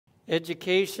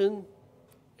Education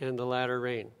and the latter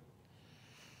rain.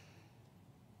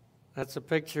 That's a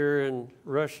picture in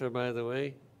Russia, by the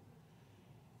way,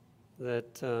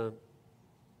 that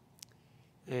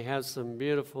they have some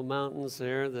beautiful mountains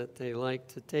there that they like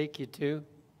to take you to.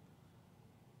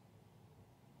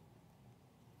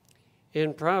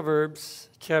 In Proverbs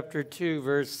chapter 2,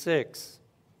 verse 6,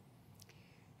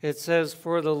 it says,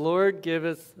 "For the Lord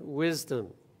giveth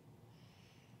wisdom.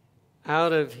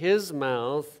 Out of his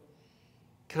mouth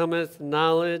cometh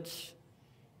knowledge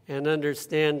and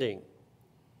understanding."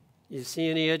 You see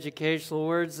any educational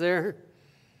words there?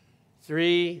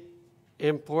 3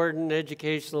 important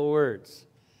educational words.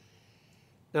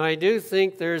 Now, I do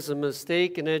think there's a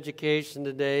mistake in education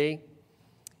today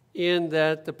in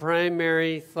that the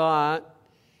primary thought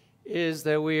is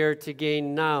that we are to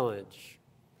gain knowledge.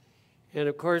 And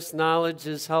of course, knowledge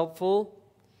is helpful,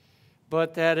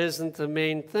 but that isn't the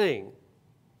main thing.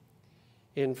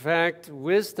 In fact,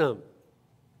 wisdom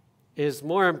is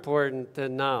more important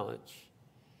than knowledge.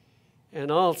 And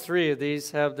all 3 of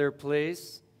these have their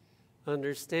place: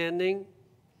 understanding,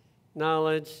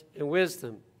 knowledge, and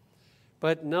wisdom.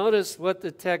 But notice what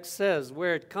the text says,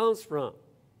 where it comes from.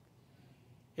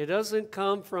 It doesn't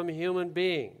come from human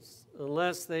beings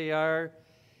unless they are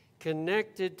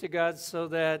connected to God so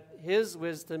that his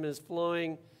wisdom is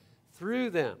flowing through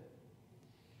them.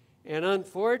 And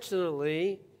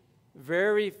unfortunately,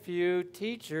 very few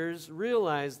teachers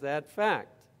realize that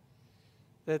fact,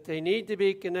 that they need to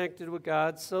be connected with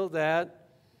God so that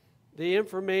the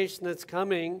information that's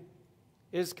coming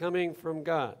is coming from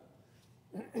God.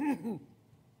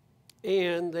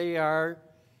 And they are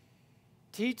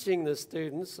teaching the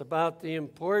students about the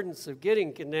importance of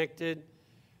getting connected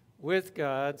with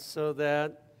God so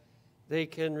that they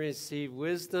can receive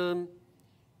wisdom,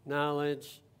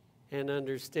 knowledge, and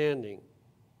understanding.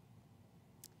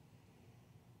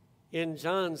 In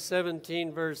John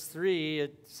 17, verse 3,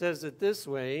 it says it this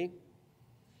way,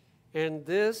 "And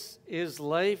this is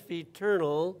life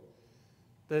eternal,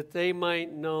 that they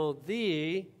might know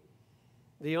thee,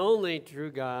 the only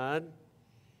true God,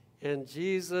 and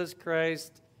Jesus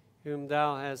Christ, whom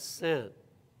thou hast sent."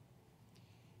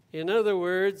 In other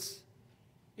words,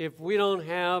 if we don't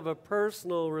have a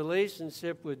personal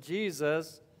relationship with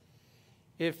Jesus,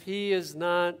 if he is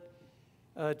not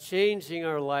changing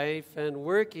our life and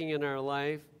working in our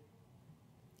life,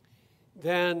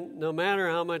 then no matter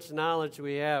how much knowledge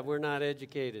we have, we're not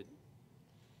educated.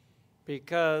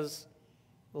 Because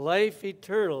life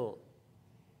eternal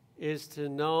is to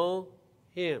know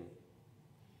him,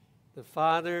 the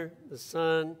Father, the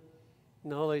Son,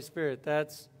 and the Holy Spirit.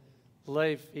 That's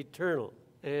life eternal.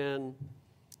 And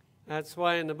that's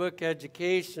why in the book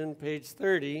Education, page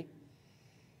 30,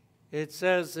 it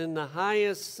says, in the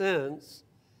highest sense,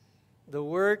 the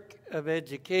work of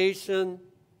education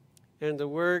and the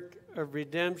work of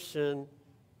redemption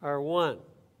are one.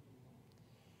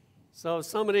 So if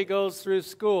somebody goes through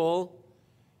school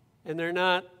and they're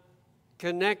not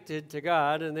connected to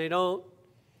God and they don't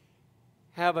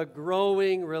have a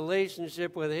growing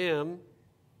relationship with him,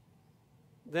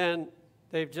 then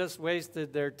they've just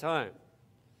wasted their time,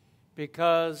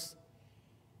 because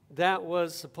that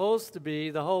was supposed to be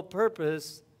the whole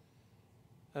purpose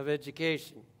of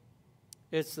education.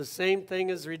 It's the same thing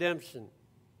as redemption.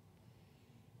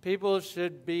 People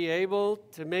should be able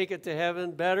to make it to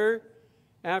heaven better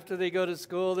after they go to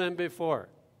school than before,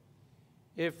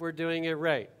 if we're doing it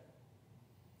right.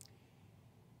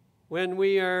 When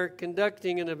we are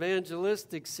conducting an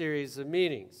evangelistic series of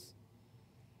meetings,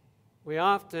 we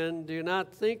often do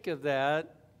not think of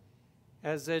that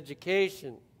as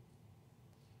education.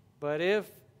 But if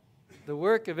the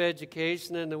work of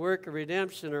education and the work of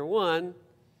redemption are one,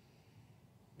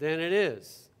 then it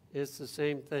is. It's the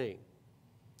same thing.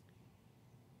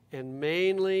 And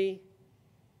mainly,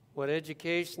 what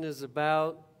education is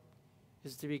about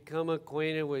is to become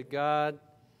acquainted with God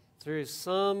through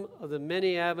some of the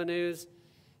many avenues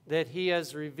that he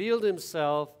has revealed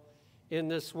himself in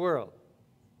this world.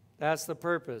 That's the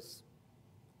purpose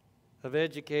of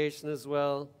education as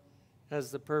well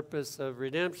as the purpose of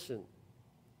redemption.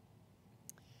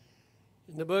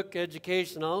 In the book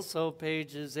Education also,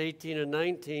 pages 18 and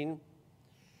 19, it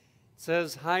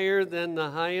says, "Higher than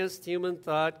the highest human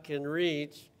thought can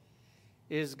reach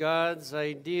is God's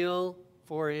ideal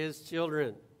for his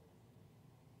children."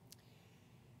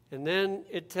 And then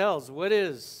it tells, what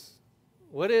is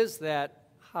that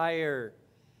higher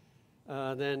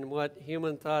than what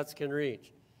human thoughts can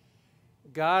reach?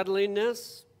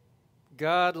 Godliness,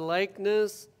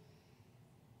 godlikeness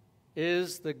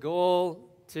is the goal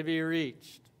to be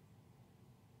reached.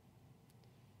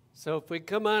 So if we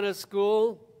come out of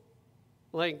school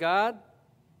like God,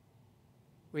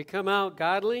 we come out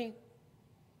godly,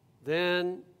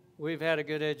 then we've had a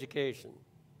good education.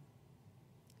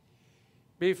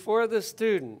 Before the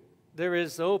student, there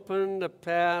is opened a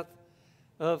path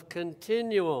of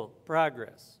continual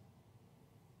progress.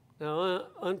 Now,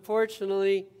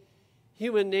 unfortunately,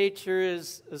 human nature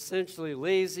is essentially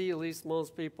lazy, at least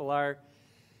most people are.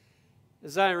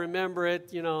 As I remember it,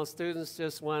 students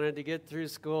just wanted to get through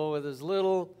school with as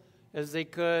little as they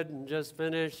could and just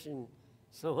finish and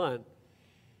so on.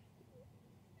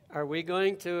 Are we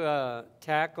going to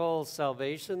tackle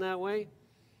salvation that way?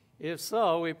 If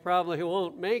so, we probably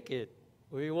won't make it.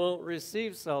 We won't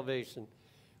receive salvation.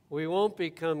 We won't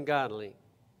become godly.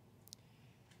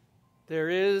 There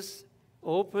is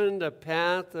opened a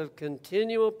path of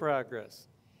continual progress.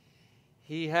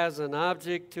 He has an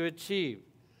object to achieve,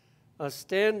 a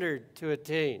standard to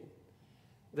attain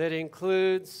that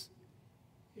includes,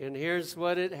 and here's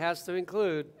what it has to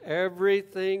include,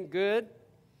 everything good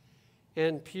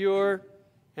and pure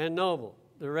and noble.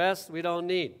 The rest we don't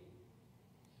need.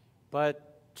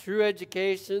 But true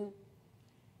education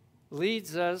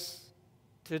leads us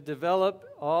to develop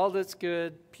all that's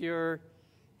good, pure,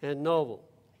 and noble.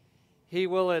 He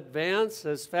will advance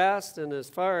as fast and as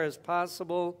far as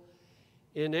possible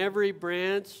in every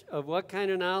branch of what kind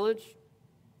of knowledge?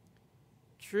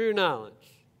 True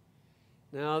knowledge.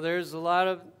 Now, there's a lot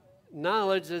of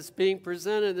knowledge that's being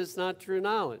presented that's not true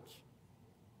knowledge.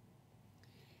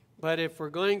 But if we're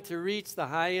going to reach the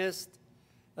highest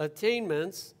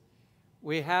attainments,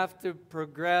 we have to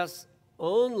progress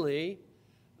only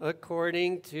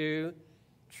according to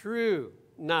true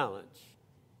knowledge.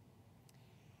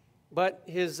 But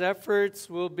his efforts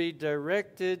will be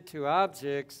directed to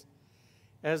objects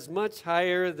as much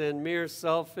higher than mere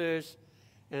selfish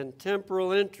and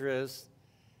temporal interests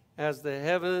as the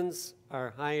heavens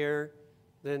are higher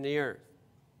than the earth.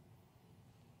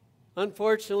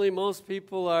 Unfortunately, most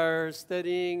people are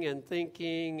studying and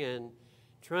thinking and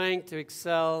trying to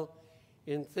excel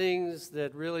in things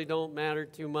that really don't matter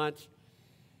too much.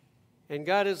 And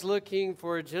God is looking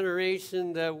for a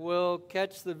generation that will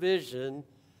catch the vision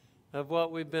of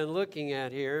what we've been looking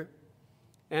at here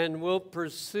and will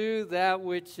pursue that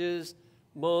which is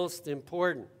most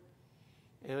important.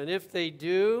 And if they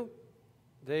do,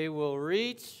 they will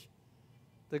reach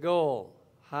the goal.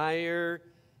 Higher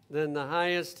than the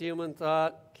highest human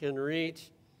thought can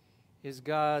reach is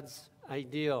God's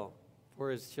ideal for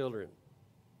his children.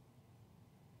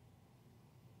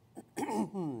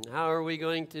 How are we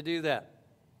going to do that?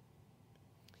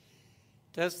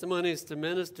 Testimonies to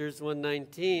Ministers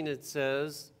 119, it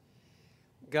says,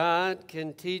 God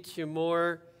can teach you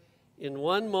more in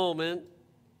one moment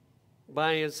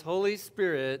by his Holy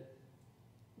Spirit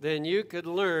than you could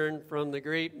learn from the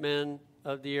great men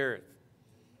of the earth.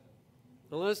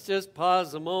 Now let's just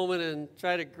pause a moment and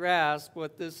try to grasp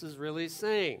what this is really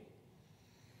saying.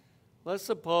 Let's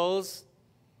suppose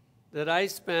that I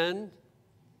spend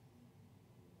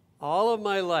all of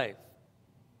my life,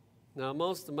 now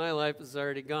most of my life is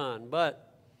already gone,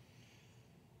 but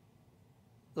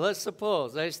let's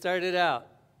suppose I started out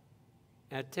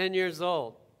at 10 years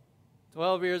old,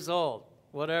 12 years old,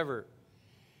 whatever,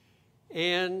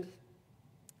 and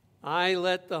I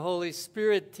let the Holy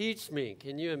Spirit teach me.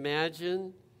 Can you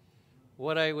imagine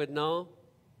what I would know?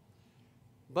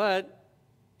 But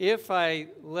if I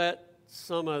let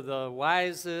some of the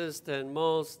wisest and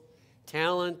most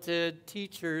talented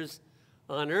teachers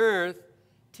on earth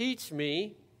teach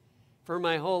me for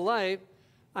my whole life,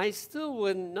 I still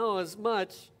wouldn't know as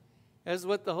much as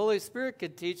what the Holy Spirit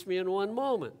could teach me in one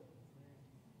moment.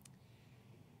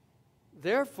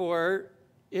 Therefore,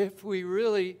 if we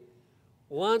really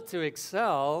want to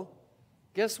excel,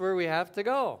 guess where we have to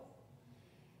go?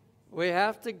 We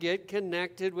have to get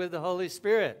connected with the Holy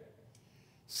Spirit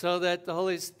so that the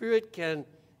Holy Spirit can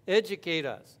educate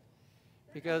us,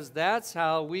 because that's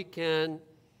how we can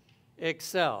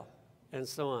excel and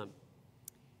so on.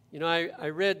 You know, I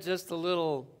read just a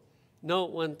little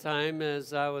note one time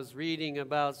as I was reading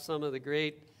about some of the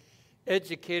great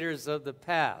educators of the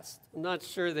past. I'm not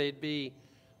sure they'd be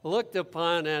looked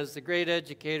upon as the great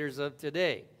educators of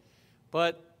today,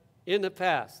 but in the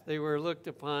past they were looked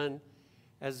upon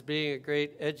as being a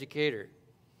great educator.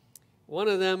 One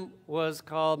of them was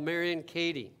called Marion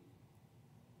Cady.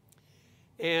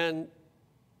 And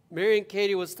Marion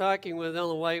Cady was talking with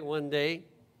Ellen White one day,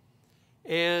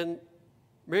 and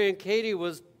Marion Cady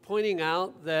was pointing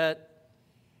out that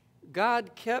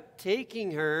God kept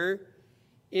taking her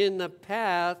in the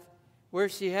path where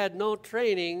she had no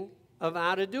training of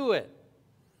how to do it.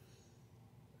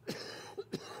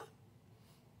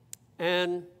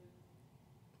 And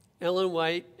Ellen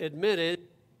White admitted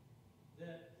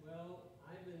that, well,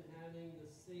 I've been having the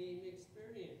same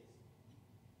experience.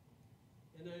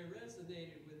 And I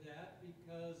resonated with that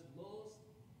because most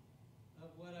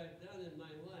of what I've done in my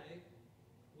life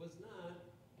was not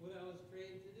what I was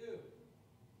trained to do.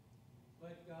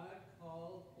 But God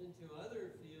called into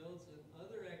other fields and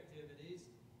other activities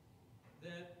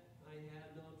that I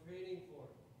had no training for.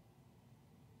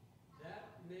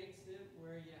 That makes it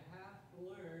where you have to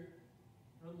learn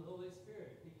from the Holy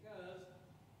Spirit, because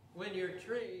when you're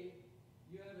trained,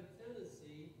 you have a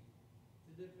tendency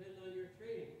to depend on your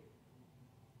training.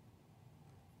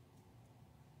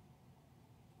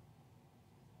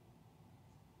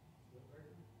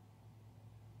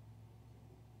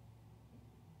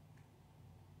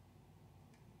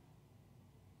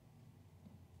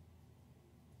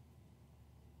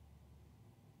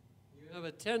 You have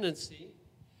a tendency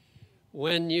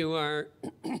when you are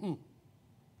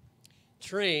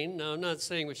trained. Now, I'm not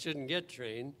saying we shouldn't get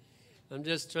trained. I'm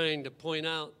just trying to point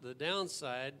out the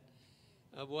downside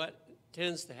of what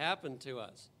tends to happen to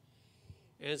us.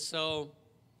 And so,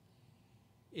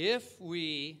 if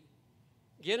we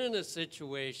get in a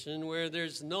situation where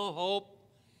there's no hope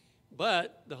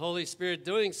but the Holy Spirit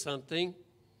doing something,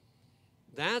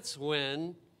 that's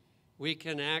when we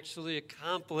can actually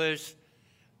accomplish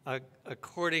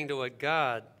according to what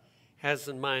God has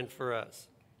in mind for us.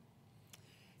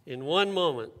 In one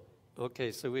moment,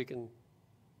 okay, so we can.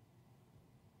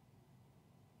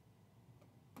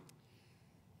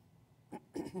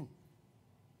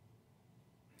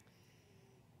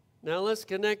 Now let's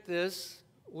connect this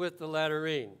with the latter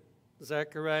rain.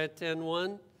 Zechariah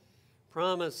 10:1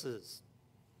 promises,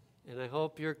 and I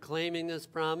hope you're claiming this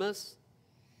promise.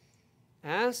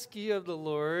 Ask ye of the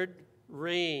Lord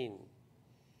rain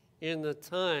in the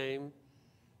time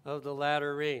of the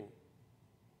latter rain.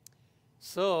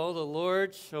 So the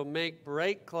Lord shall make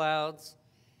bright clouds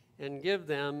and give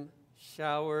them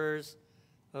showers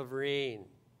of rain.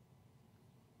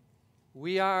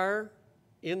 We are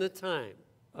in the time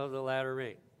of the latter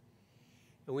rain.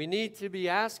 And we need to be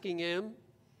asking Him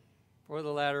for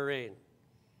the latter rain.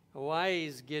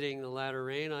 Hawaii's getting the latter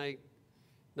rain. I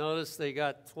noticed they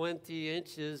got 20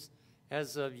 inches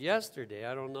as of yesterday.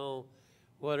 I don't know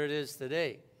what it is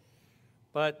today.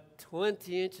 But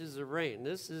 20 inches of rain.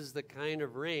 This is the kind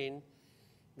of rain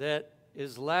that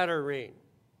is latter rain.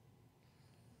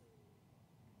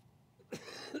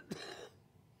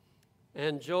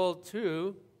 And Joel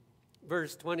 2,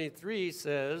 verse 23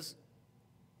 says,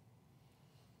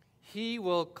 He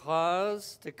will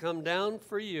cause to come down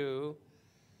for you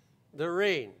the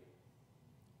rain.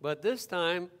 But this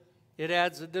time, it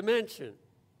adds a dimension.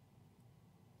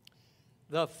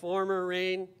 The former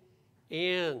rain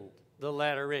and the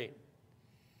latter rain.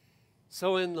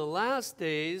 So in the last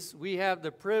days, we have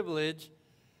the privilege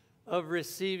of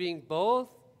receiving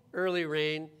both early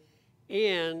rain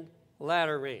and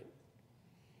latter rain.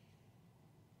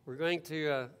 We're going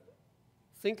to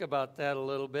think about that a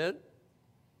little bit.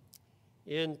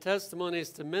 In Testimonies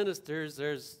to Ministers,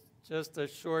 there's just a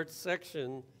short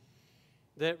section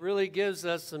that really gives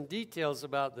us some details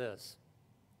about this.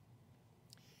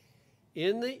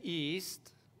 In the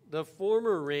east, the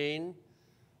former rain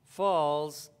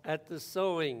falls at the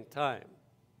sowing time.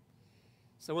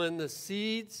 So when the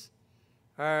seeds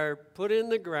are put in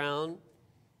the ground,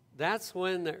 that's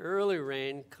when the early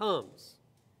rain comes.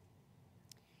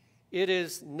 It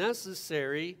is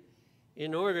necessary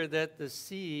in order that the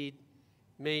seed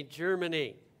may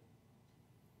germinate.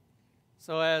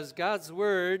 So as God's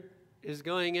Word is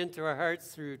going into our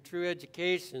hearts through true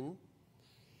education,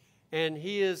 and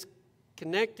He is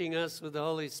connecting us with the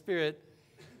Holy Spirit,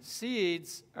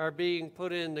 seeds are being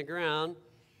put in the ground,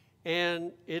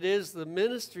 and it is the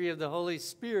ministry of the Holy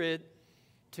Spirit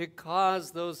to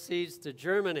cause those seeds to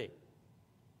germinate.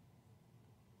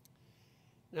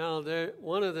 Now,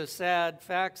 one of the sad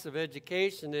facts of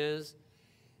education is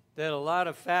that a lot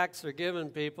of facts are given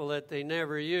people that they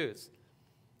never use,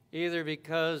 either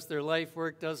because their life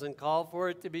work doesn't call for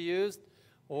it to be used,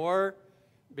 or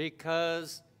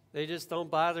because they just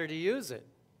don't bother to use it.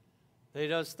 They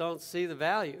just don't see the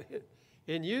value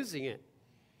in using it.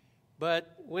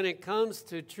 But when it comes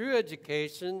to true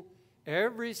education,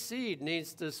 every seed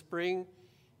needs to spring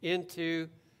into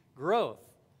growth.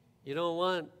 You don't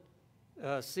want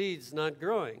seeds not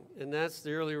growing, and that's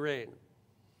the early rain.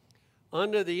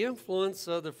 Under the influence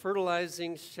of the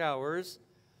fertilizing showers,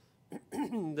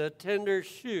 the tender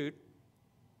shoot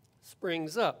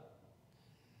springs up.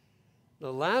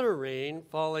 The latter rain,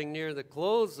 falling near the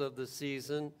close of the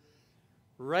season,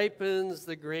 ripens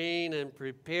the grain and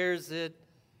prepares it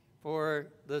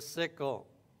for the sickle.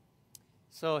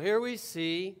 So here we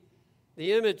see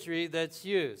the imagery that's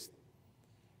used.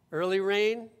 Early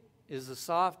rain is a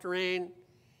soft rain.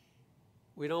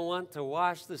 We don't want to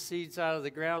wash the seeds out of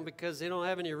the ground because they don't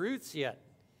have any roots yet.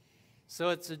 So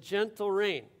it's a gentle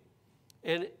rain.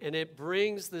 And it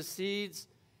brings the seeds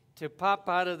to pop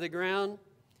out of the ground.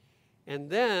 And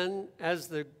then, as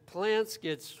the plants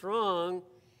get strong,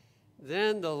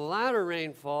 then the latter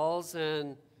rain falls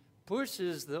and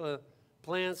pushes the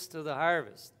plants to the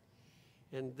harvest.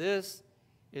 And this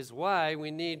is why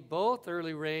we need both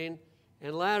early rain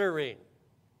and latter rain.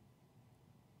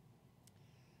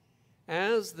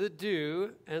 As the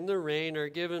dew and the rain are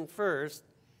given first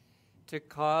to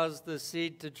cause the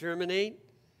seed to germinate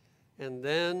and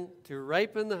then to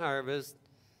ripen the harvest,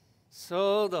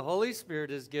 so the Holy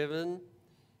Spirit is given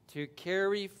to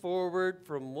carry forward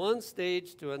from one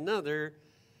stage to another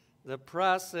the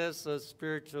process of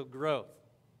spiritual growth.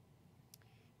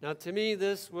 Now, to me,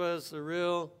 this was a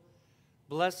real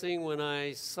blessing when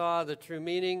I saw the true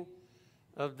meaning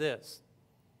of this,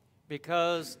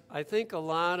 because I think a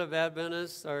lot of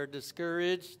Adventists are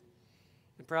discouraged,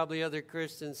 and probably other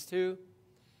Christians too,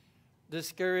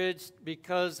 discouraged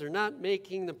because they're not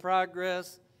making the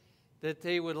progress that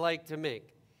they would like to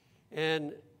make.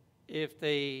 And if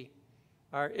they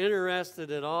are interested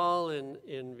at all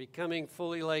in becoming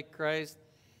fully like Christ,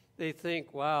 they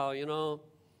think, wow, you know,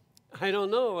 I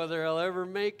don't know whether I'll ever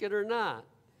make it or not.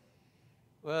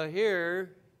 Well,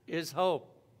 here is hope.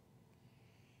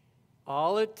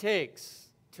 All it takes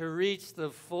to reach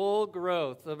the full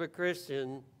growth of a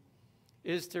Christian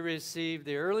is to receive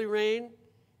the early rain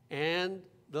and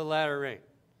the latter rain.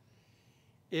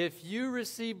 If you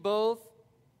receive both,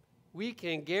 we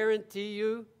can guarantee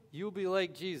you, you'll be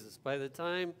like Jesus by the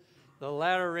time the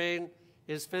latter rain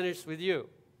is finished with you.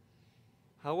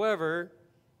 However,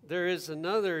 there is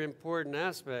another important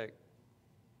aspect.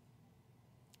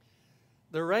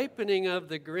 The ripening of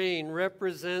the grain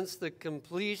represents the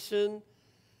completion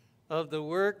of the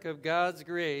work of God's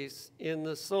grace in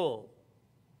the soul.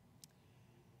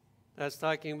 That's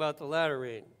talking about the latter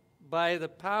rain. By the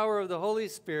power of the Holy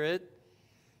Spirit,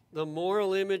 the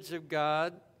moral image of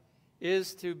God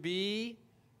is to be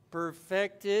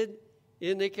perfected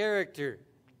in the character.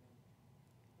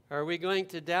 Are we going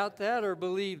to doubt that or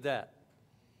believe that?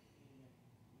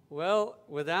 Well,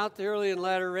 without the early and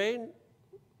latter rain,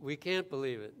 we can't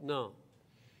believe it, no.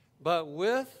 But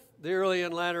with the early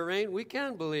and latter rain, we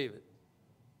can believe it.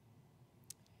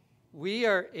 We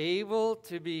are able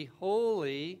to be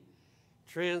wholly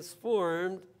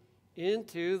transformed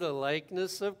into the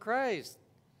likeness of Christ.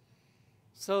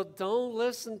 So don't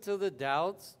listen to the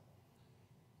doubts.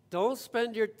 Don't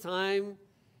spend your time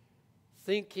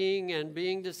thinking and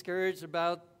being discouraged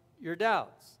about your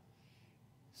doubts.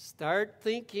 Start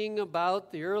thinking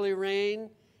about the early rain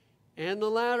and the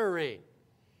latter rain,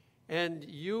 and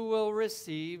you will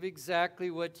receive exactly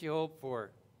what you hope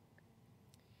for.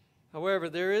 However,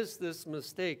 there is this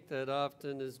mistake that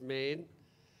often is made.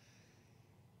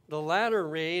 The latter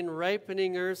rain,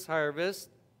 ripening earth's harvest,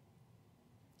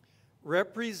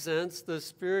 represents the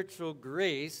spiritual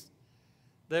grace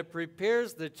that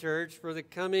prepares the church for the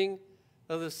coming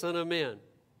of the Son of Man.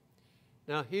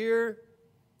 Now here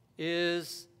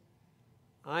is,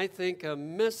 I think, a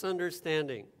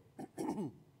misunderstanding.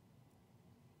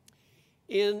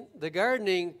 In the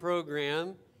gardening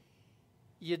program,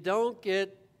 you don't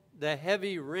get the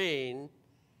heavy rain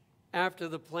after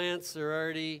the plants are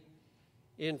already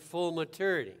in full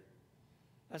maturity.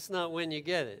 That's not when you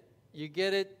get it. You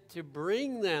get it to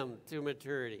bring them to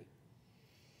maturity.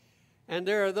 And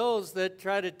there are those that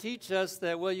try to teach us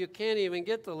that, well, you can't even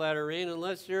get the latter rain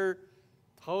unless you're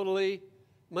totally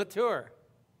mature.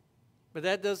 But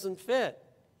that doesn't fit.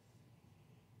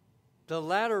 The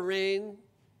latter rain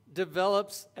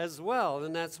develops as well,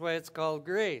 and that's why it's called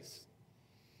grace.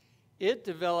 It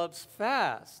develops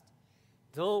fast.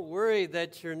 Don't worry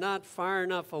that you're not far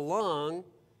enough along,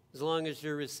 as long as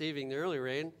you're receiving the early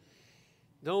rain.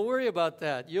 Don't worry about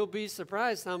that. You'll be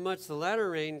surprised how much the latter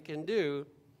rain can do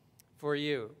for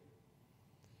you.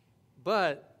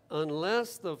 But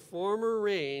unless the former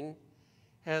rain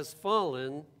has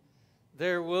fallen,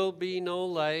 there will be no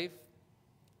life.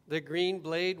 The green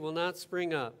blade will not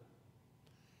spring up.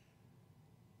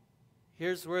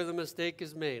 Here's where the mistake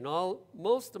is made.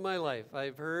 Most of my life,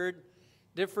 I've heard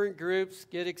different groups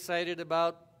get excited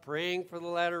about praying for the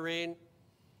latter rain.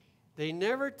 They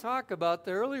never talk about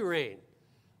the early rain,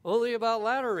 only about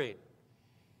latter rain.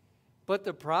 But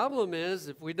the problem is,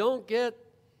 if we don't get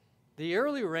the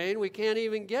early rain, we can't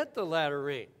even get the latter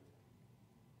rain.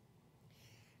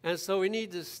 And so we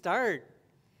need to start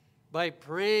by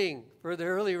praying for the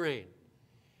early rain.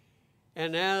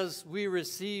 And as we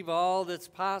receive all that's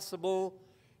possible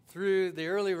through the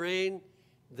early rain,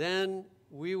 then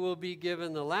we will be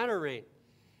given the latter rain.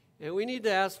 And we need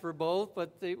to ask for both,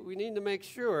 but we need to make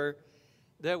sure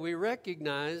that we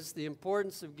recognize the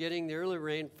importance of getting the early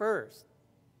rain first.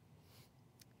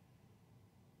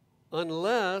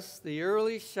 Unless the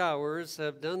early showers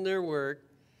have done their work,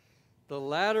 the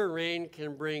latter rain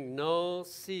can bring no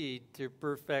seed to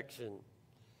perfection.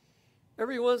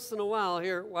 Every once in a while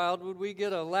here at Wildwood, we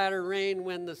get a latter rain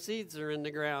when the seeds are in the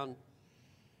ground.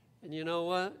 And you know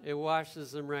what? It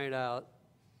washes them right out.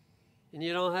 And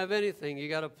you don't have anything. You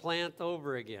got to plant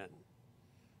over again.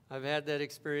 I've had that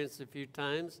experience a few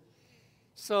times.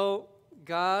 So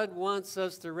God wants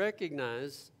us to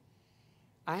recognize,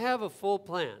 I have a full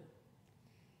plan.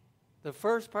 The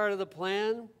first part of the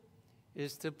plan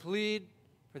is to plead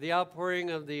for the outpouring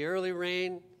of the early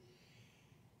rain.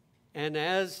 And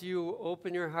as you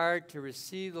open your heart to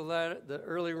receive the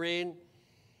early rain,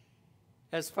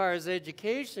 as far as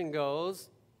education goes,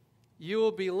 you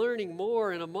will be learning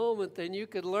more in a moment than you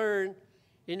could learn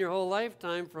in your whole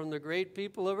lifetime from the great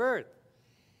people of earth.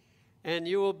 And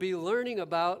you will be learning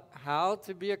about how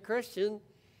to be a Christian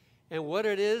and what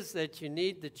it is that you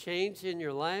need to change in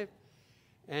your life.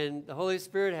 And the Holy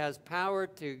Spirit has power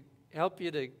to help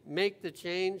you to make the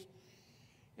change.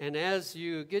 And as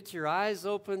you get your eyes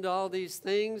open to all these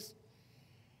things,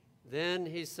 then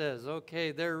he says,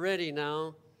 okay, they're ready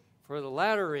now for the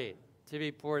latter rain to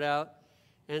be poured out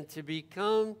and to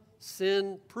become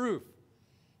sin-proof,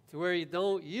 to where you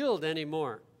don't yield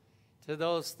anymore to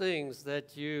those things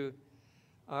that you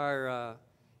are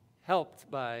helped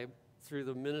by through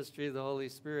the ministry of the Holy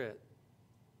Spirit.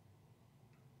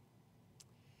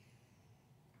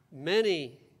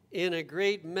 Many, in a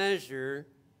great measure,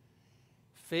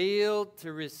 failed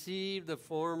to receive the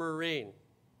former rain.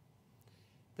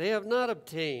 They have not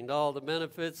obtained all the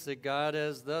benefits that God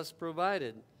has thus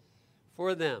provided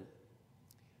for them.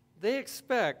 They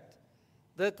expect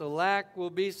that the lack will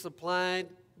be supplied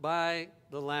by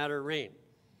the latter rain.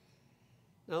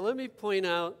 Now let me point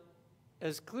out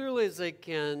as clearly as I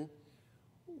can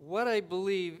what I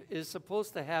believe is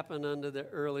supposed to happen under the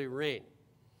early rain.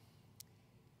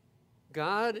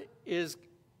 God is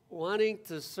wanting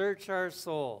to search our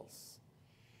souls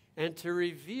and to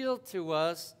reveal to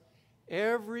us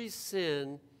every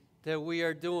sin that we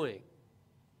are doing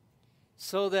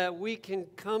so that we can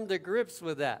come to grips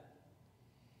with that.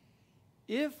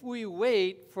 If we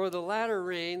wait for the latter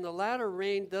rain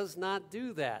does not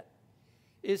do that.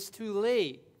 It's too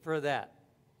late for that.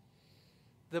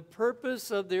 The purpose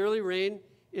of the early rain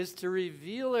is to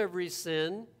reveal every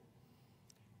sin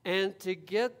and to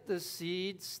get the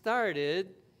seed started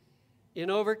in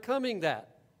overcoming that.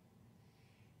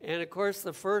 And of course,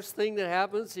 the first thing that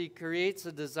happens, he creates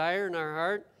a desire in our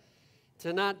heart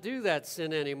to not do that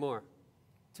sin anymore,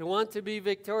 to want to be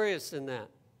victorious in that.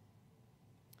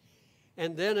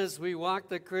 And then as we walk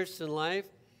the Christian life,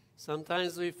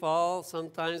 sometimes we fall,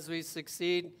 sometimes we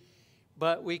succeed,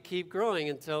 but we keep growing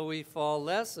until we fall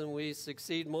less and we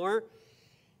succeed more.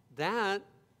 That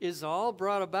is all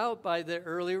brought about by the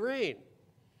early rain.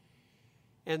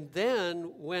 And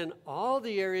then when all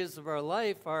the areas of our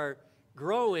life are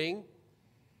growing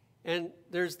and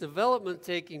there's development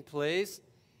taking place,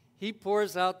 he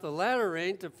pours out the latter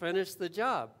rain to finish the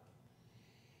job.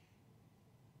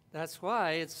 That's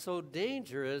why it's so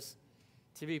dangerous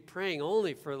to be praying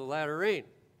only for the latter rain.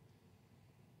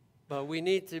 But we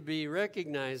need to be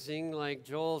recognizing, like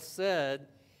Joel said,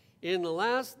 in the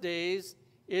last days,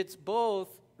 it's both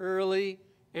early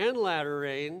and latter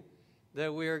rain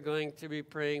that we are going to be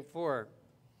praying for.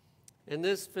 And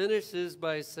this finishes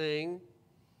by saying,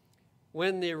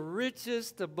 when the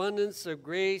richest abundance of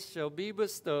grace shall be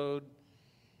bestowed,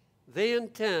 they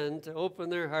intend to open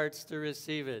their hearts to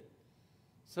receive it.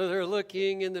 So they're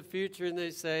looking in the future and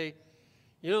they say,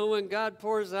 you know, when God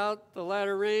pours out the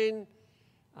latter rain,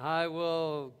 I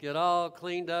will get all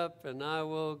cleaned up and I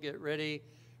will get ready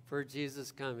for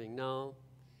Jesus coming. No,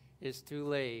 it's too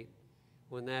late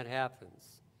when that happens.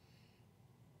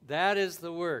 That is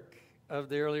the work of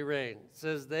the early rain. It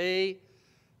says they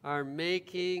are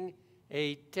making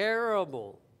a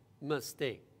terrible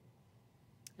mistake.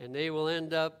 And they will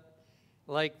end up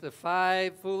like the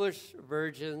 5 foolish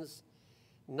virgins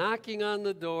knocking on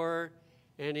the door,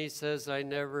 and he says, I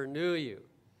never knew you.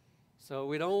 So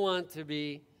we don't want to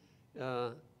be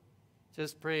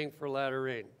just praying for latter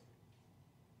rain.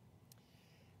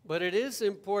 But it is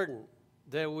important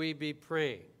that we be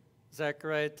praying.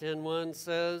 Zechariah 10:1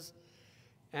 says,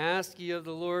 ask ye of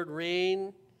the Lord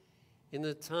rain in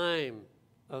the time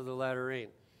of the latter rain.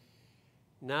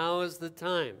 Now is the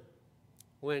time.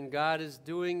 when God is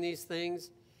doing these things.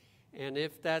 And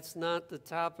if that's not the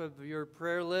top of your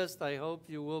prayer list, I hope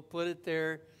you will put it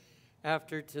there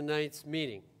after tonight's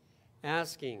meeting,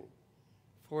 asking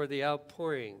for the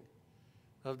outpouring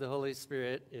of the Holy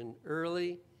Spirit in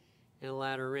early and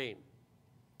latter rain.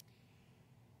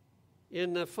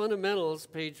 In the fundamentals,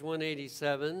 page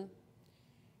 187,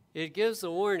 it gives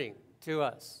a warning to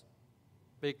us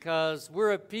because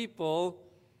we're a people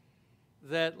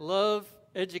that love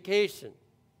education,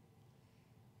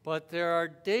 but there are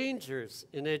dangers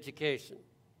in education. It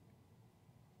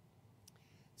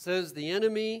says the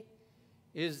enemy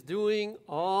is doing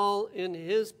all in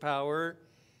his power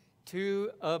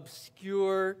to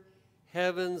obscure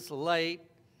heaven's light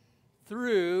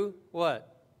through what?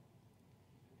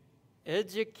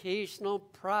 Educational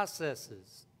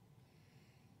processes.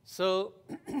 So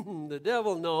the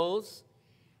devil knows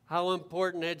how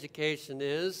important education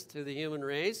is to the human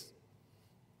race.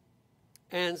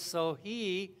 And so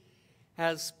he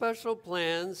has special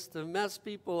plans to mess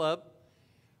people up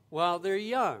while they're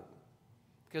young,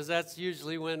 because that's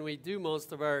usually when we do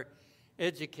most of our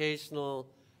educational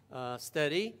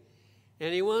study.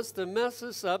 And he wants to mess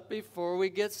us up before we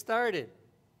get started.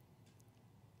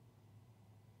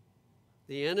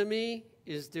 The enemy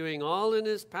is doing all in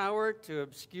his power to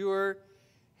obscure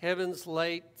heaven's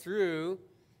light through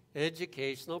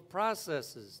educational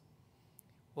processes.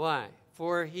 Why?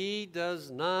 For he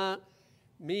does not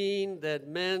mean that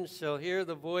men shall hear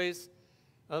the voice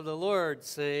of the Lord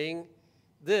saying,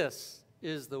 "This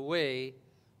is the way,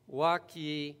 walk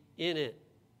ye in it."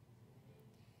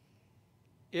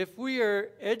 If we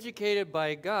are educated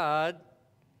by God,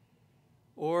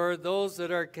 or those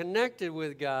that are connected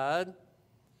with God,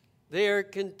 they are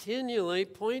continually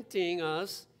pointing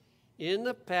us in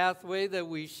the pathway that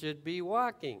we should be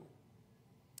walking.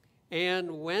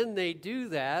 And when they do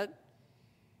that,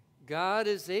 God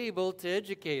is able to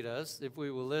educate us if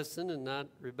we will listen and not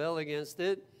rebel against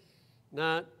it,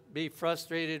 not be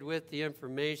frustrated with the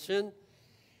information.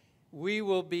 We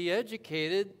will be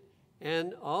educated,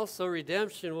 and also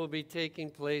redemption will be taking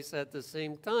place at the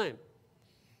same time.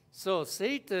 So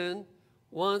Satan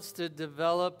wants to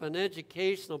develop an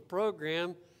educational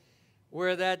program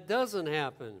where that doesn't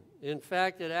happen. In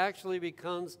fact, it actually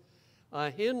becomes a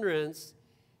hindrance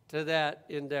to that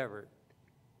endeavor.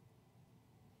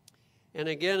 And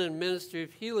again, in Ministry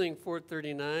of Healing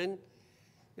 439,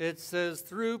 it says,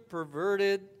 through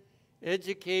perverted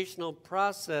educational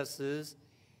processes,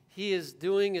 he is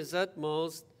doing his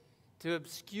utmost to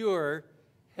obscure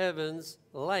heaven's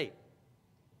light.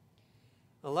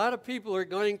 A lot of people are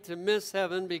going to miss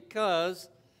heaven because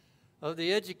of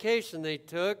the education they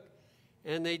took,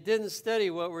 and they didn't study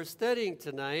what we're studying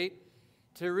tonight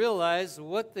to realize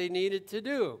what they needed to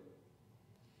do.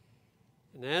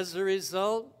 And as a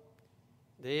result,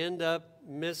 they end up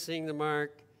missing the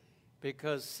mark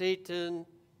because Satan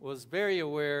was very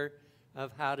aware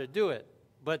of how to do it.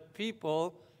 But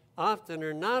people often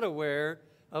are not aware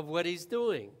of what he's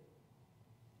doing.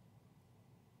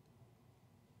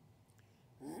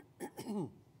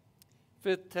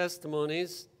 Fifth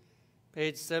Testimonies,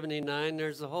 page 79.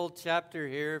 There's a whole chapter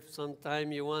here. If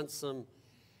sometime you want some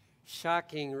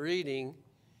shocking reading,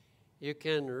 you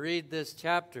can read this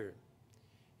chapter.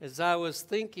 As I was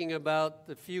thinking about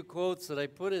the few quotes that I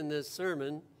put in this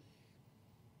sermon,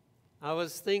 I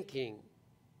was thinking,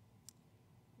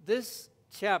 this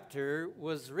chapter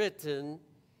was written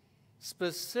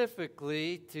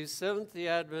specifically to Seventh-day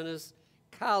Adventist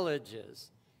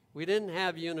colleges. We didn't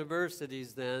have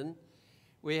universities then.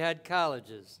 We had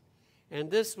colleges.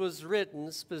 And this was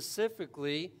written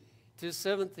specifically to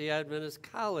Seventh-day Adventist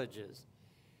colleges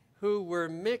who were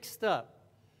mixed up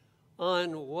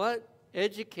on what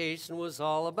education was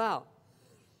all about.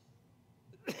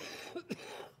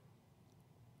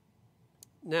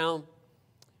 Now,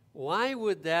 why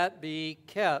would that be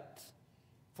kept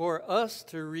for us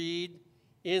to read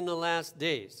in the last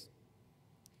days?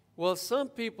 Well, some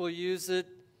people use it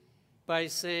by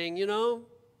saying,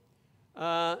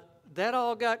 that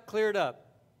all got cleared up.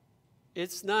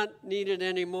 It's not needed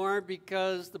anymore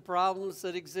because the problems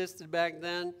that existed back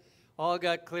then all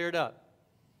got cleared up.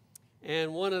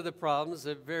 And one of the problems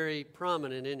that very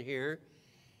prominent in here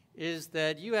is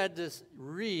that you had to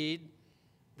read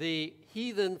the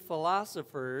heathen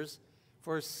philosophers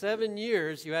for 7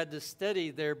 years. You had to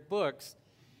study their books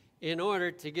in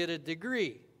order to get a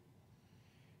degree.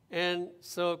 And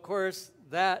so, of course,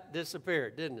 that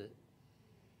disappeared, didn't it?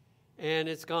 And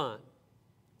it's gone.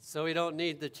 So we don't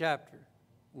need the chapter.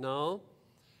 No.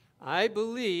 I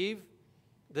believe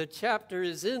the chapter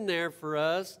is in there for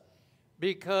us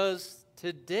because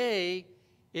today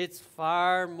It's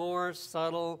far more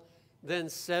subtle than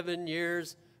 7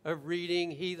 years of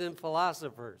reading heathen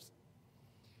philosophers.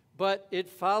 But it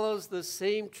follows the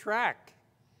same track.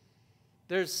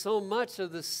 There's so much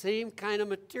of the same kind of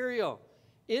material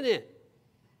in it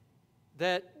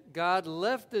that God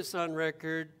left this on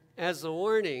record as a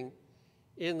warning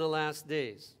in the last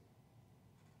days.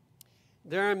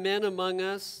 There are men among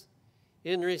us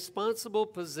in responsible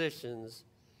positions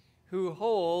who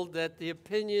hold that the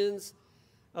opinions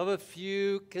of a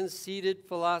few conceited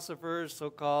philosophers,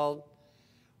 so-called,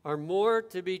 are more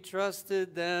to be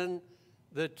trusted than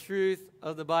the truth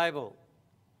of the Bible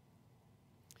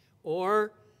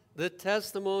or the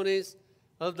testimonies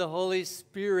of the Holy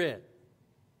Spirit.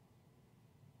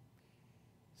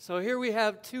 So here we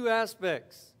have two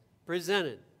aspects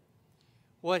presented.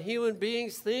 What human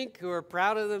beings think, who are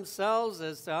proud of themselves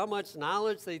as to how much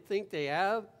knowledge they think they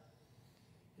have.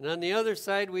 And on the other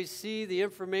side, we see the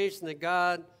information that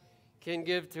God can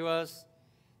give to us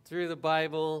through the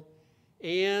Bible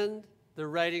and the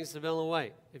writings of Ellen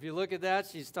White. If you look at that,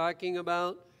 she's talking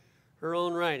about her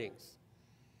own writings.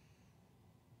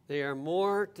 They are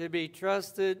more to be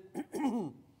trusted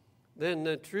than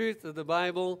the truth of the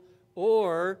Bible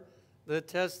or the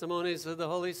testimonies of the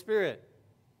Holy Spirit.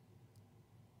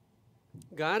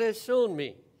 God has shown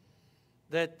me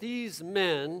that these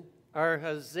men are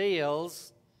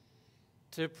Hazaels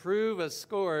to prove a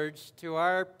scourge to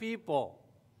our people.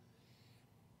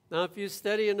 Now, if you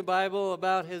study in the Bible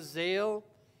about Hazael,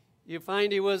 you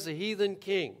find he was a heathen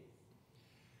king.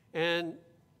 And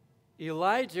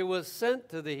Elijah was sent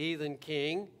to the heathen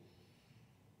king.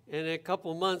 In a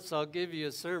couple months, I'll give you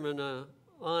a sermon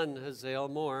on Hazael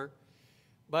more.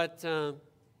 But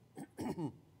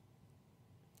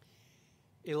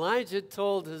Elijah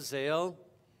told Hazael,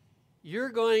 you're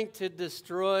going to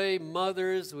destroy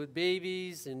mothers with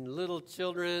babies and little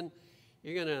children.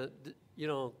 You're going to,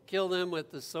 kill them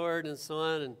with the sword and so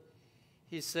on. And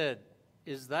he said,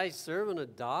 is thy servant a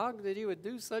dog that he would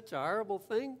do such a horrible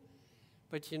thing?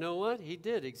 But you know what? He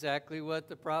did exactly what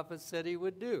the prophet said he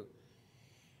would do.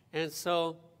 And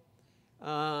so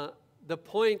the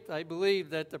point, I believe,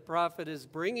 that the prophet is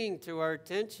bringing to our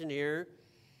attention here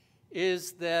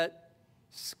is that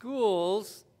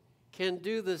schools can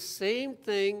do the same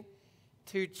thing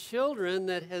to children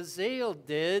that Hazael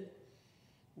did,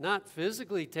 not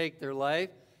physically take their life,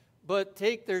 but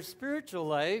take their spiritual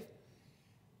life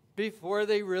before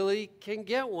they really can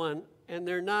get one. And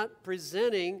they're not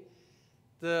presenting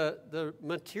the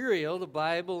material, the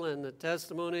Bible and the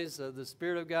testimonies of the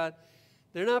Spirit of God.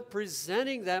 They're not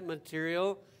presenting that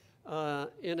material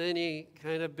in any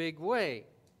kind of big way.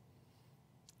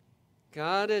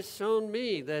 God has shown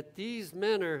me that these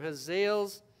men are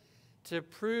Hazaels to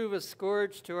prove a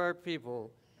scourge to our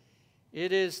people.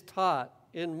 It is taught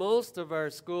in most of our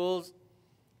schools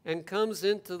and comes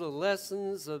into the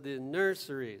lessons of the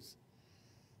nurseries.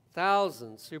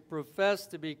 Thousands who profess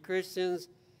to be Christians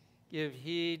give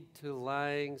heed to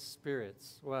lying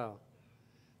spirits. Wow.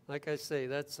 Like I say,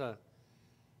 that's a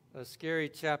scary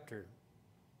chapter.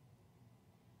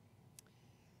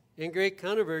 In Great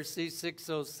Controversy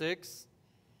 606,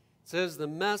 it says, the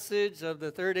message of the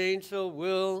third angel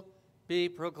will be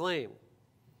proclaimed.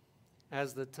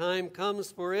 As the time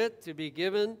comes for it to be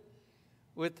given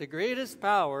with the greatest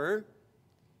power,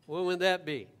 when would that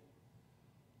be?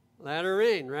 Latter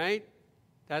rain, right?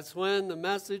 That's when the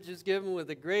message is given with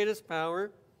the greatest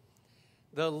power.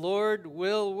 The Lord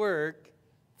will work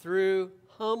through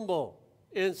humble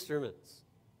instruments,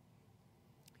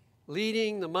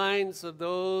 leading the minds of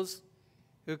those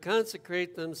who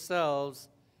consecrate themselves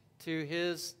to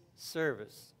his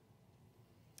service.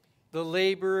 The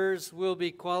laborers will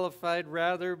be qualified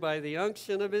rather by the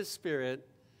unction of his Spirit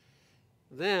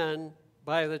than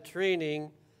by the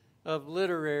training of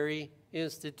literary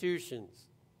institutions.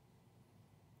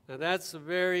 Now that's a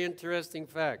very interesting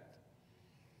fact,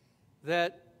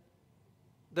 that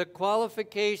the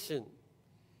qualification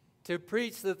to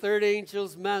preach the third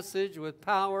angel's message with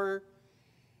power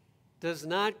does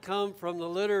not come from the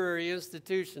literary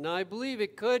institution. Now, I believe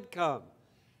it could come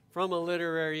from a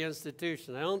literary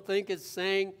institution. I don't think it's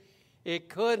saying it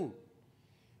couldn't.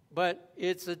 But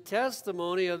it's a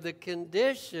testimony of the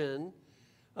condition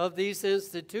of these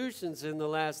institutions in the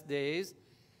last days,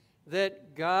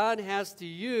 that God has to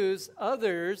use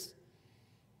others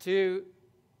to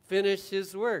finish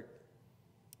his work.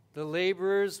 The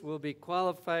laborers will be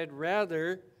qualified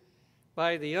rather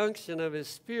by the unction of his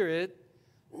Spirit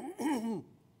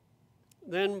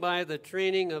than by the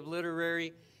training of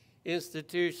literary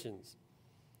institutions.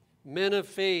 Men of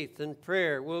faith and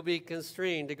prayer will be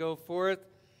constrained to go forth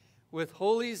with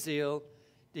holy zeal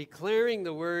declaring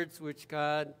the words which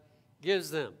God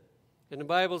gives them. And the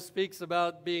Bible speaks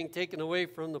about being taken away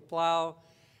from the plow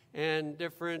and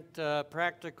different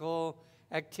practical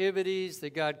activities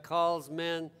that God calls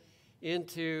men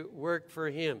into work for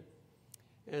Him.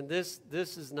 And this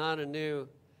is not a new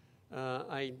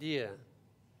idea.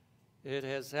 It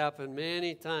has happened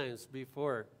many times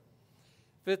before.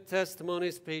 Fifth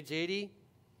Testimonies, page 80,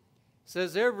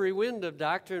 says, every wind of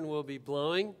doctrine will be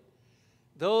blowing.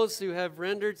 Those who have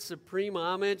rendered supreme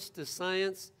homage to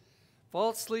science,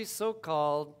 falsely so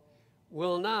called,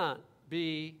 will not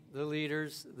be the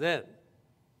leaders then.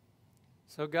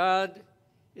 So God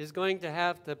is going to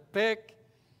have to pick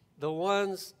the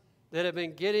ones that have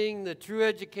been getting the true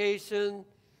education,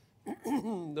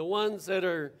 the ones that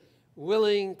are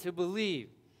willing to believe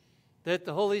that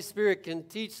the Holy Spirit can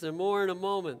teach them more in a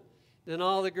moment than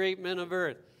all the great men of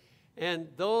earth. And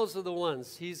those are the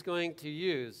ones He's going to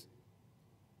use.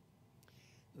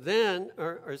 Then,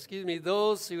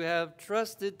 those who have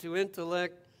trusted to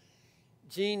intellect,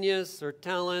 genius, or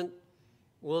talent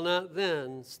will not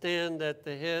then stand at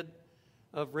the head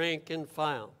of rank and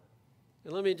file.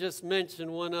 And let me just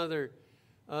mention one other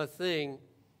thing.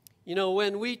 You know,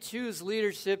 when we choose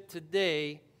leadership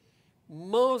today,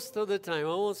 most of the time, I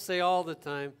won't say all the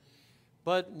time,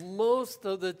 but most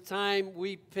of the time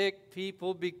we pick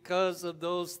people because of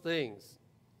those things.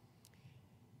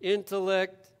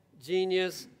 Intellect,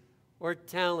 genius, or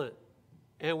talent.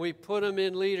 And we put them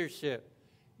in leadership.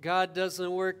 God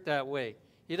doesn't work that way.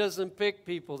 He doesn't pick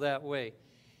people that way.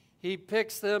 He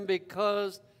picks them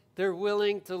because they're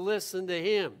willing to listen to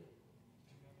Him.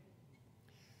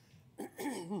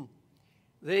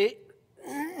 They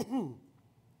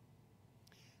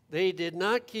did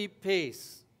not keep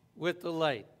pace with the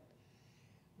light.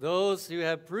 Those who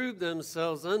have proved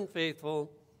themselves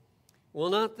unfaithful will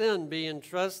not then be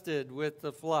entrusted with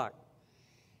the flock.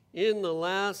 In the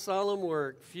last solemn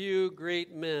work, few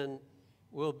great men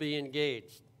will be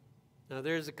engaged. Now,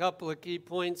 there's a couple of key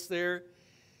points there.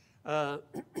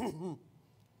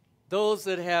 Those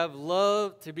that have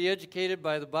loved to be educated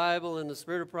by the Bible and the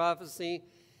spirit of prophecy,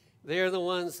 they are the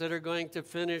ones that are going to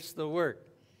finish the work.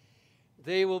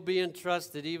 They will be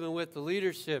entrusted even with the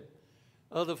leadership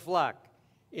of the flock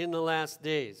in the last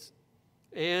days.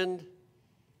 And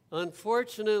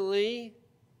unfortunately,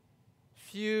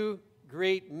 few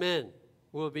great men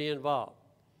will be involved.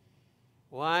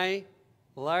 Why?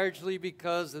 Largely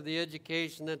because of the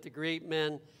education that the great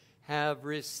men have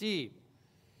received.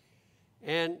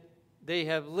 And they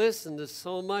have listened to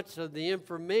so much of the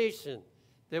information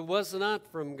that was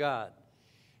not from God.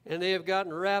 And they have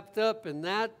gotten wrapped up in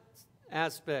that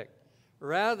aspect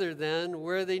rather than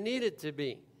where they needed to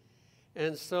be.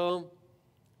 And so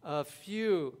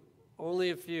only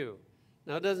a few.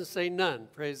 Now it doesn't say none,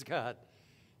 praise God.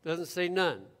 It doesn't say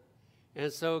none.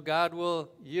 And so God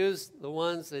will use the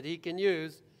ones that He can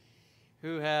use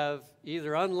who have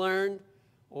either unlearned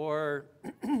or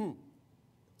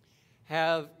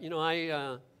have,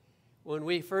 when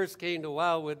we first came to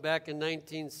Wildwood back in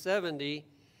 1970,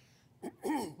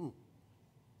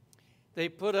 they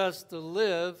put us to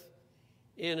live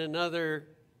in another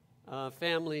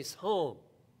family's home.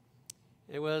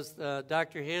 It was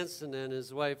Dr. Hansen and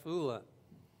his wife Ula.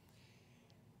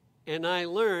 And I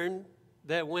learned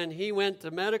that when he went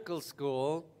to medical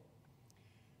school,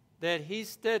 that he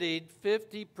studied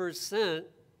 50%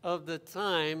 of the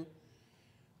time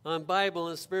on Bible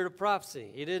and spirit of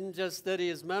prophecy. He didn't just study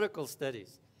his medical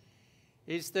studies.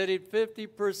 He studied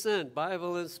 50%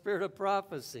 Bible and spirit of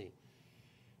prophecy.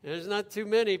 And there's not too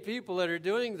many people that are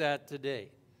doing that today.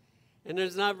 And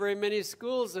there's not very many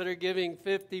schools that are giving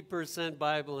 50%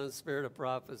 Bible and spirit of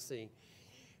prophecy.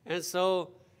 And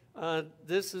so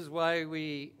this is why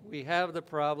we have the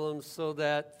problem, so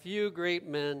that few great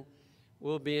men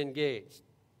will be engaged.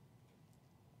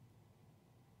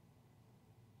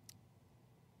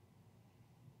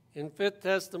 In 5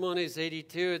 Testimonies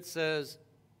 82, it says,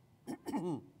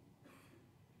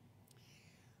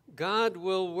 God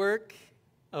will work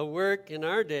a work in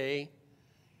our day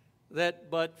that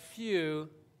but few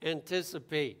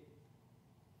anticipate.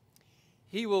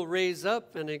 He will raise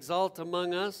up and exalt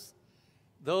among us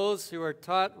those who are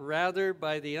taught rather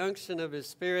by the unction of His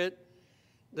Spirit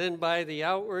than by the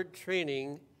outward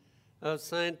training of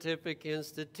scientific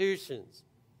institutions.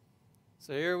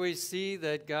 So here we see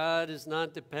that God is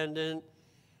not dependent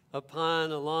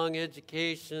upon a long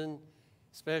education,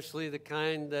 especially the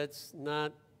kind that's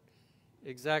not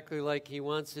exactly like He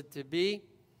wants it to be.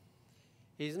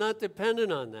 He's not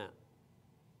dependent on that.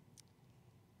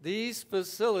 These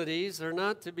facilities are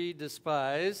not to be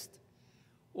despised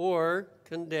or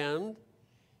condemned.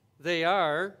 They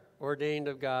are ordained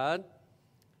of God,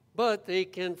 but they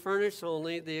can furnish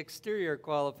only the exterior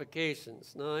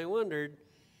qualifications. Now, I wondered,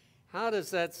 how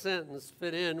does that sentence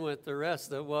fit in with the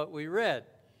rest of what we read?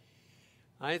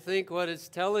 I think what it's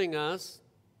telling us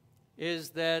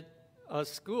is that a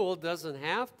school doesn't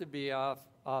have to be off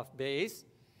base.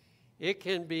 It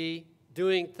can be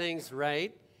doing things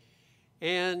right.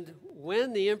 And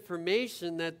when the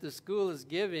information that the school is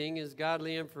giving is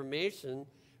godly information,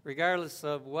 regardless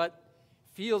of what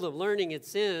field of learning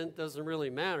it's in, it doesn't really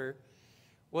matter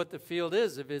what the field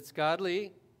is. If it's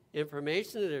godly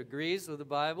information, it agrees with the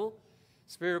Bible.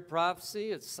 Spirit of prophecy,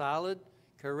 it's solid,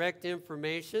 correct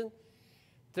information.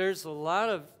 There's a lot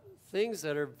of things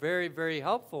that are very, very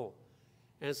helpful.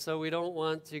 And so we don't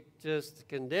want to just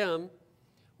condemn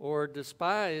or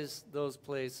despise those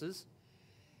places.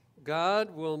 God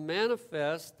will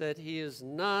manifest that he is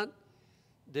not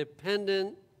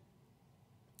dependent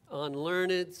on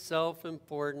learned,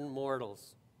 self-important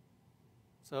mortals.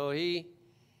 So he's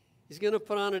going to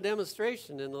put on a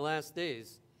demonstration in the last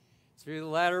days through the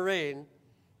latter rain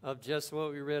of just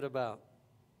what we read about.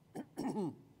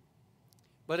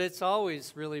 But it's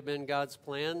always really been God's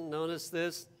plan. Notice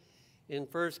this in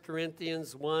 1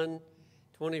 Corinthians 1,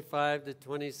 25 to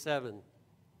 27.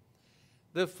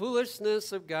 The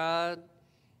foolishness of God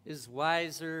is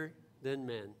wiser than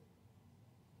men,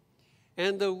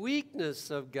 and the weakness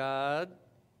of God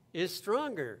is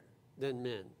stronger than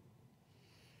men.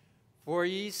 For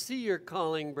ye see your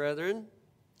calling, brethren,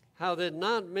 how that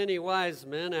not many wise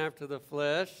men after the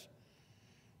flesh,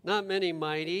 not many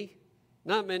mighty,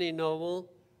 not many noble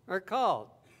are called.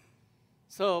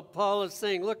 So Paul is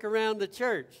saying, look around the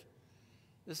church.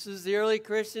 This is the early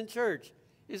Christian church.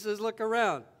 He says, look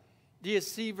around. Do you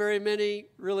see very many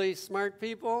really smart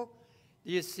people?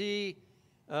 Do you see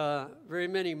very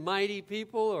many mighty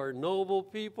people or noble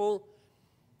people?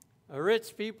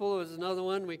 Rich people is another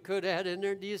one we could add in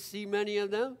there. Do you see many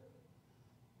of them?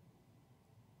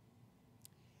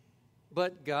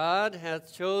 But God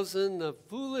hath chosen the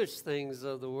foolish things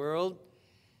of the world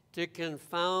to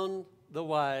confound the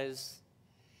wise.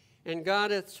 And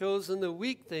God hath chosen the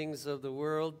weak things of the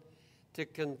world to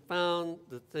confound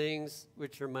the things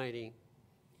which are mighty.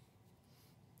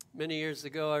 Many years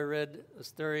ago, I read a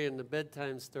story in the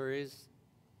bedtime stories.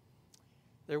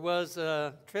 There was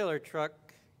a trailer truck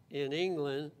in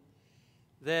England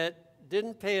that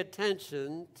didn't pay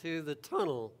attention to the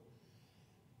tunnel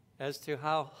as to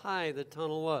how high the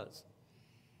tunnel was.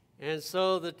 And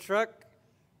so the truck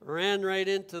ran right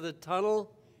into the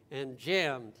tunnel and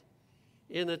jammed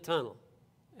in the tunnel,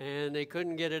 and they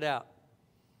couldn't get it out.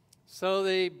 So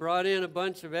they brought in a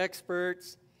bunch of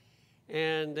experts,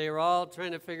 and they were all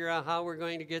trying to figure out how we're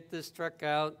going to get this truck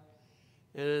out,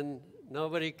 and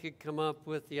nobody could come up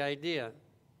with the idea.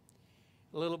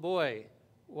 A little boy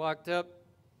walked up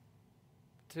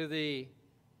to the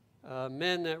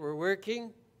men that were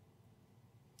working,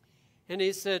 and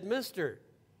he said, "Mister,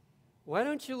 why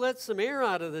don't you let some air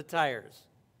out of the tires?"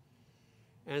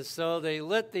 And so they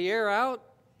let the air out,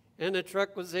 and the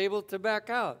truck was able to back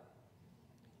out.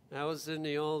 That was in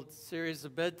the old series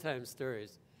of bedtime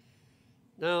stories.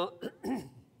 Now,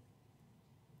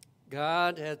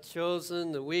 God hath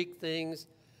chosen the weak things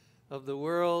of the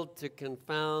world to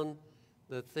confound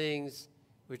the things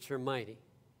which are mighty.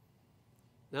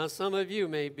 Now, some of you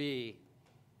may be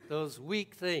those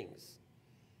weak things.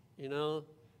 You know,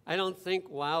 I don't think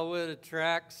Wildwood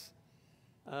attracts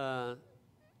a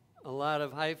lot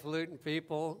of highfalutin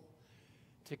people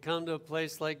to come to a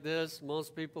place like this.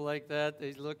 Most people like that,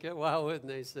 they look at Wildwood and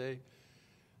they say,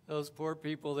 those poor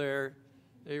people there,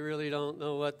 they really don't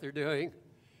know what they're doing.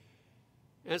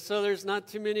 And so there's not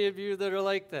too many of you that are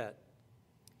like that.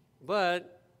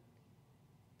 But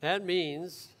that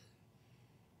means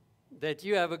that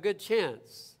you have a good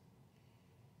chance.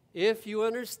 If you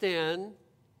understand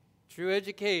true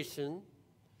education,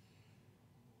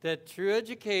 that true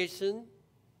education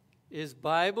is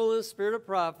Bible and spirit of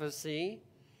prophecy,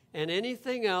 and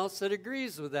anything else that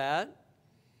agrees with that,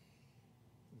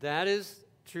 that is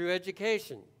true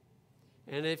education.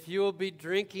 And if you will be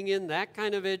drinking in that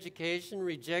kind of education,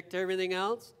 reject everything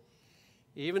else,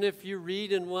 even if you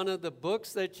read in one of the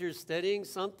books that you're studying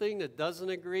something that doesn't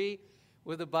agree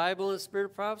with the Bible and spirit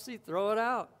of prophecy, throw it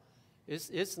out.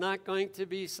 It's not going to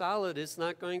be solid. It's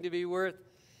not going to be worth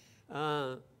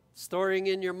storing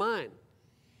in your mind.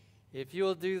 If you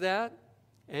will do that,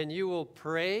 and you will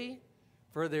pray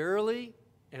for the early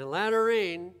and latter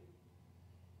rain,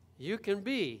 you can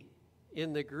be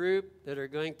in the group that are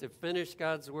going to finish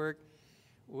God's work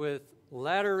with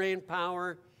latter rain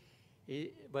power.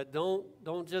 But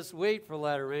don't just wait for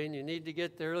latter rain. You need to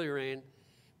get the early rain.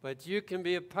 but you can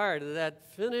be a part of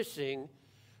that finishing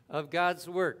of God's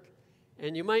work.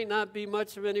 And you might not be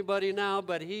much of anybody now,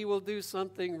 but he will do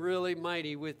something really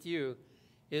mighty with you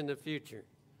in the future.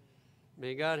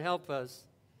 May God help us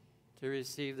to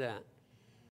receive that.